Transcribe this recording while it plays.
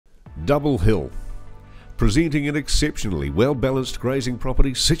Double Hill. Presenting an exceptionally well-balanced grazing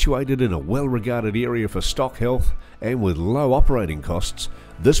property situated in a well-regarded area for stock health and with low operating costs,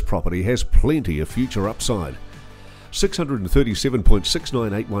 this property has plenty of future upside.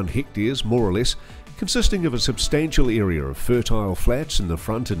 637.6981 hectares, more or less, consisting of a substantial area of fertile flats in the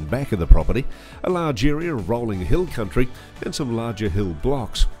front and back of the property, a large area of rolling hill country and some larger hill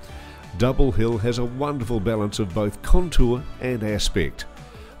blocks. Double Hill has a wonderful balance of both contour and aspect.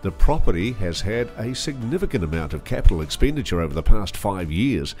 The property has had a significant amount of capital expenditure over the past 5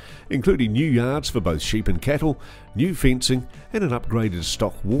 years, including new yards for both sheep and cattle, new fencing and an upgraded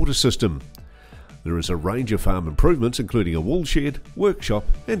stock water system. There is a range of farm improvements including a wool shed, workshop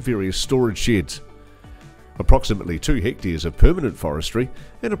and various storage sheds. Approximately 2 hectares of permanent forestry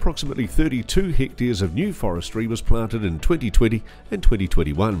and approximately 32 hectares of new forestry was planted in 2020 and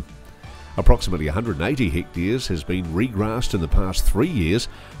 2021. Approximately 180 hectares has been regrassed in the past 3 years,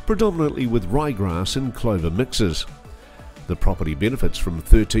 predominantly with ryegrass and clover mixes. The property benefits from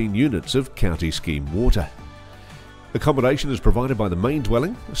 13 units of county scheme water. Accommodation is provided by the main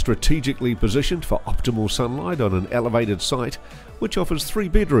dwelling, strategically positioned for optimal sunlight on an elevated site, which offers 3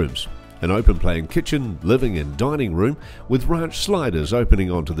 bedrooms, an open-plan kitchen, living and dining room with ranch sliders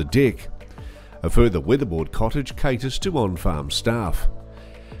opening onto the deck. A further weatherboard cottage caters to on-farm staff.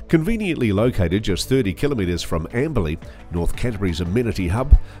 Conveniently located just 30 kilometres from Amberley, North Canterbury's amenity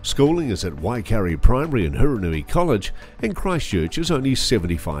hub, schooling is at Waikari Primary and Huranui College, and Christchurch is only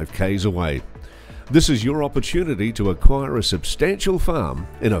 75 k's away. This is your opportunity to acquire a substantial farm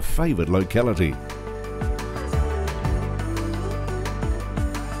in a favoured locality.